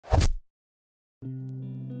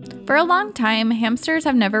For a long time, hamsters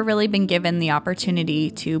have never really been given the opportunity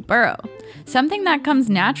to burrow, something that comes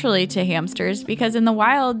naturally to hamsters because in the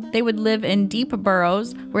wild, they would live in deep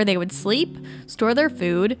burrows where they would sleep, store their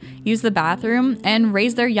food, use the bathroom, and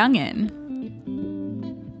raise their young in.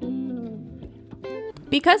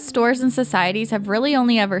 Because stores and societies have really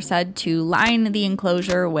only ever said to line the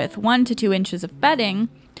enclosure with 1 to 2 inches of bedding,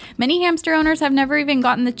 many hamster owners have never even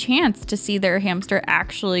gotten the chance to see their hamster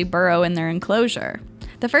actually burrow in their enclosure.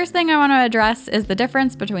 The first thing I want to address is the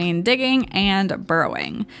difference between digging and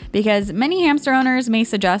burrowing, because many hamster owners may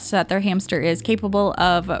suggest that their hamster is capable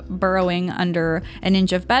of burrowing under an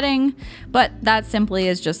inch of bedding, but that simply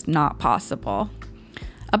is just not possible.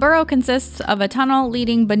 A burrow consists of a tunnel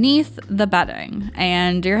leading beneath the bedding,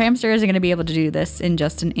 and your hamster isn't going to be able to do this in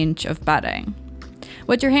just an inch of bedding.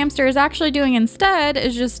 What your hamster is actually doing instead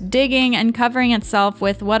is just digging and covering itself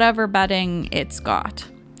with whatever bedding it's got.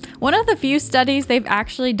 One of the few studies they've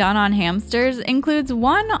actually done on hamsters includes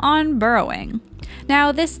one on burrowing.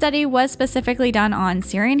 Now, this study was specifically done on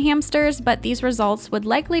Syrian hamsters, but these results would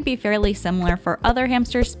likely be fairly similar for other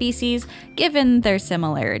hamster species given their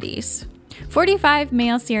similarities. 45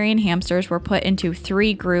 male Syrian hamsters were put into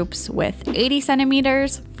 3 groups with 80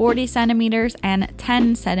 centimeters, 40 centimeters, and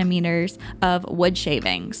 10 centimeters of wood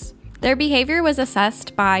shavings. Their behavior was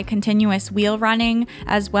assessed by continuous wheel running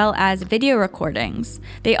as well as video recordings.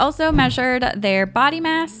 They also measured their body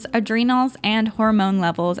mass, adrenals, and hormone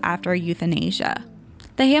levels after euthanasia.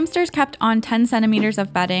 The hamsters kept on 10 centimeters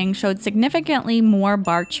of bedding showed significantly more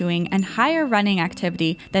bark chewing and higher running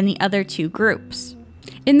activity than the other 2 groups.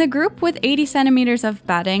 In the group with 80 centimeters of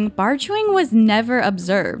bedding, bar chewing was never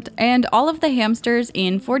observed, and all of the hamsters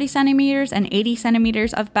in 40 centimeters and 80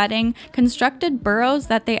 centimeters of bedding constructed burrows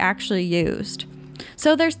that they actually used.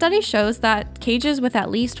 So their study shows that cages with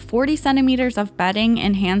at least 40 centimeters of bedding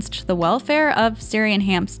enhanced the welfare of Syrian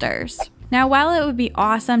hamsters. Now, while it would be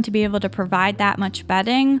awesome to be able to provide that much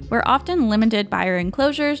bedding, we're often limited by our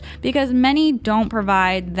enclosures because many don't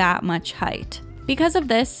provide that much height. Because of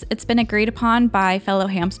this, it's been agreed upon by fellow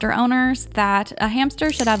hamster owners that a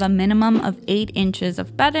hamster should have a minimum of 8 inches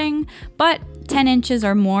of bedding, but 10 inches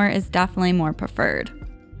or more is definitely more preferred.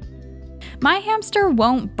 My hamster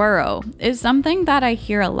won't burrow is something that I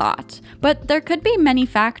hear a lot, but there could be many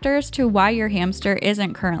factors to why your hamster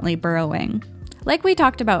isn't currently burrowing. Like we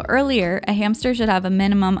talked about earlier, a hamster should have a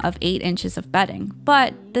minimum of 8 inches of bedding,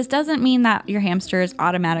 but this doesn't mean that your hamster is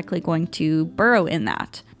automatically going to burrow in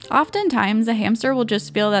that. Oftentimes, a hamster will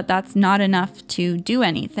just feel that that's not enough to do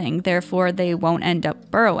anything, therefore they won't end up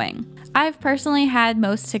burrowing. I've personally had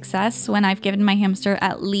most success when I've given my hamster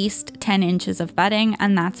at least 10 inches of bedding,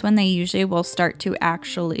 and that's when they usually will start to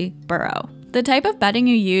actually burrow. The type of bedding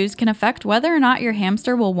you use can affect whether or not your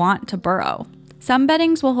hamster will want to burrow. Some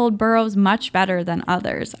beddings will hold burrows much better than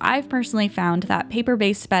others. I've personally found that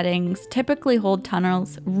paper-based beddings typically hold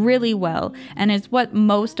tunnels really well and is what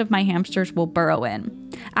most of my hamsters will burrow in.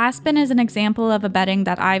 Aspen is an example of a bedding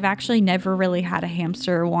that I've actually never really had a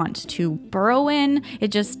hamster want to burrow in. It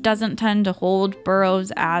just doesn't tend to hold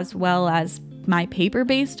burrows as well as my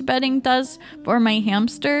paper-based bedding does for my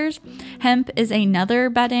hamsters. Hemp is another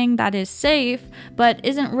bedding that is safe, but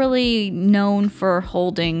isn't really known for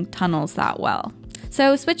holding tunnels that well.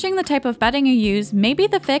 So switching the type of bedding you use may be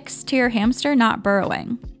the fix to your hamster not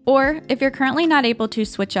burrowing. Or if you're currently not able to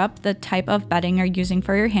switch up the type of bedding you're using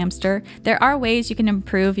for your hamster, there are ways you can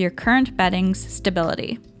improve your current bedding's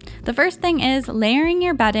stability. The first thing is layering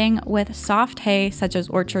your bedding with soft hay such as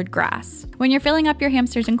orchard grass. When you're filling up your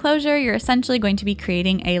hamster's enclosure, you're essentially going to be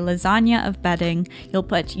creating a lasagna of bedding. You'll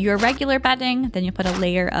put your regular bedding, then you'll put a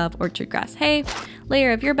layer of orchard grass hay,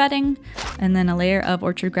 layer of your bedding, and then a layer of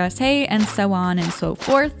orchard grass hay, and so on and so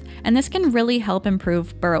forth. And this can really help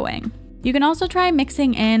improve burrowing. You can also try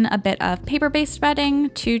mixing in a bit of paper-based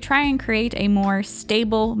bedding to try and create a more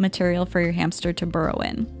stable material for your hamster to burrow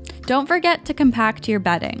in. Don't forget to compact your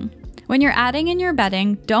bedding. When you're adding in your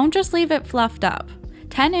bedding, don't just leave it fluffed up.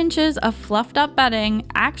 10 inches of fluffed up bedding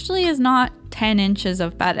actually is not 10 inches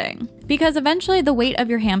of bedding, because eventually the weight of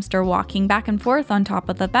your hamster walking back and forth on top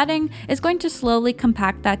of the bedding is going to slowly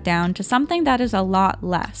compact that down to something that is a lot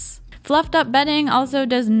less. Fluffed up bedding also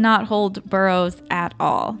does not hold burrows at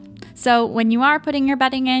all. So when you are putting your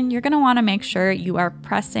bedding in, you're going to want to make sure you are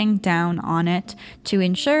pressing down on it to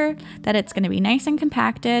ensure that it's going to be nice and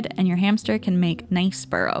compacted and your hamster can make nice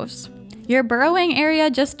burrows. Your burrowing area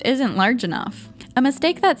just isn't large enough. A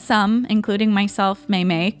mistake that some, including myself, may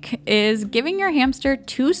make is giving your hamster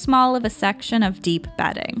too small of a section of deep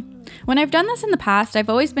bedding. When I've done this in the past, I've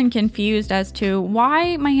always been confused as to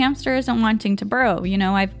why my hamster isn't wanting to burrow. You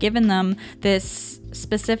know, I've given them this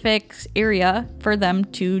specific area for them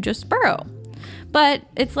to just burrow. But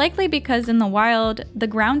it's likely because in the wild, the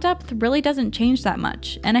ground depth really doesn't change that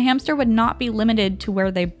much, and a hamster would not be limited to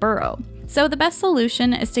where they burrow. So the best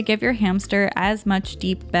solution is to give your hamster as much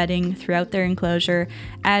deep bedding throughout their enclosure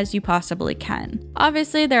as you possibly can.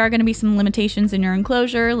 Obviously, there are going to be some limitations in your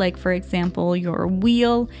enclosure, like for example, your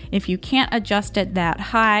wheel. If you can't adjust it that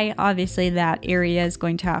high, obviously that area is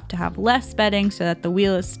going to have less bedding so that the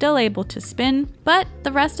wheel is still able to spin, but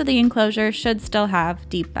the rest of the enclosure should still have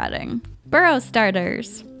deep bedding. Burrow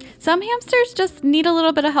starters. Some hamsters just need a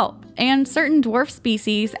little bit of help, and certain dwarf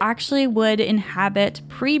species actually would inhabit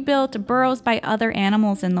pre-built burrows by other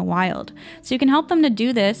animals in the wild. So you can help them to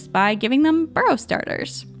do this by giving them burrow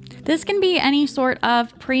starters. This can be any sort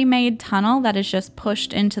of pre-made tunnel that is just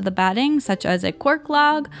pushed into the bedding, such as a cork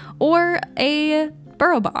log or a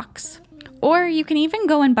burrow box. Or you can even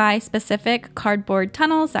go and buy specific cardboard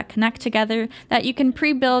tunnels that connect together that you can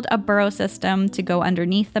pre-build a burrow system to go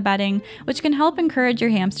underneath the bedding, which can help encourage your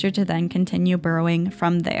hamster to then continue burrowing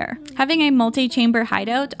from there. Having a multi-chamber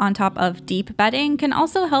hideout on top of deep bedding can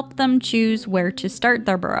also help them choose where to start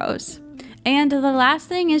their burrows. And the last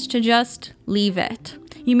thing is to just leave it.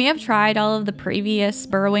 You may have tried all of the previous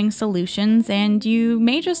burrowing solutions, and you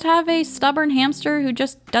may just have a stubborn hamster who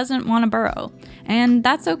just doesn't want to burrow, and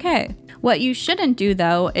that's okay. What you shouldn't do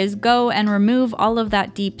though is go and remove all of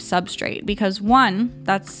that deep substrate, because one,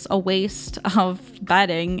 that's a waste of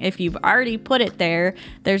bedding. If you've already put it there,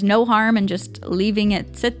 there's no harm in just leaving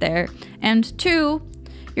it sit there. And two,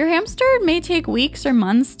 your hamster may take weeks or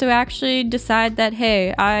months to actually decide that,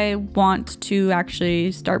 hey, I want to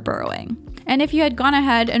actually start burrowing. And if you had gone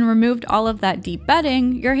ahead and removed all of that deep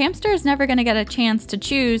bedding, your hamster is never going to get a chance to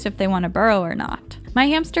choose if they want to burrow or not. My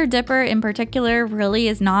hamster Dipper in particular really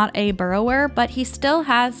is not a burrower, but he still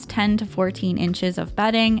has 10 to 14 inches of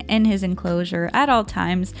bedding in his enclosure at all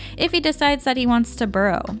times if he decides that he wants to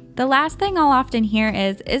burrow. The last thing I'll often hear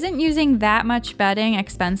is, isn't using that much bedding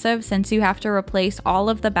expensive since you have to replace all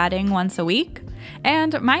of the bedding once a week?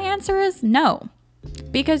 And my answer is no,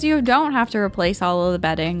 because you don't have to replace all of the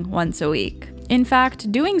bedding once a week. In fact,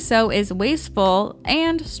 doing so is wasteful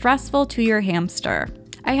and stressful to your hamster.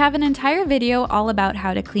 I have an entire video all about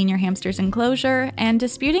how to clean your hamster's enclosure and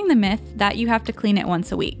disputing the myth that you have to clean it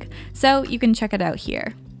once a week, so you can check it out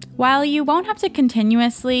here. While you won't have to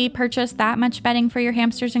continuously purchase that much bedding for your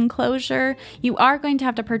hamster's enclosure, you are going to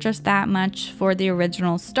have to purchase that much for the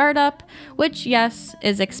original startup, which yes,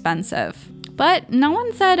 is expensive. But no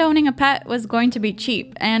one said owning a pet was going to be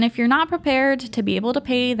cheap, and if you're not prepared to be able to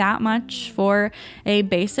pay that much for a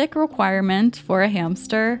basic requirement for a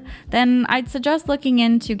hamster, then I'd suggest looking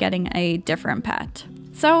into getting a different pet.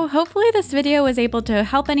 So hopefully this video was able to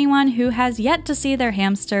help anyone who has yet to see their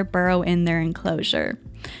hamster burrow in their enclosure.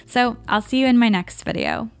 So I'll see you in my next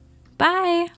video. Bye!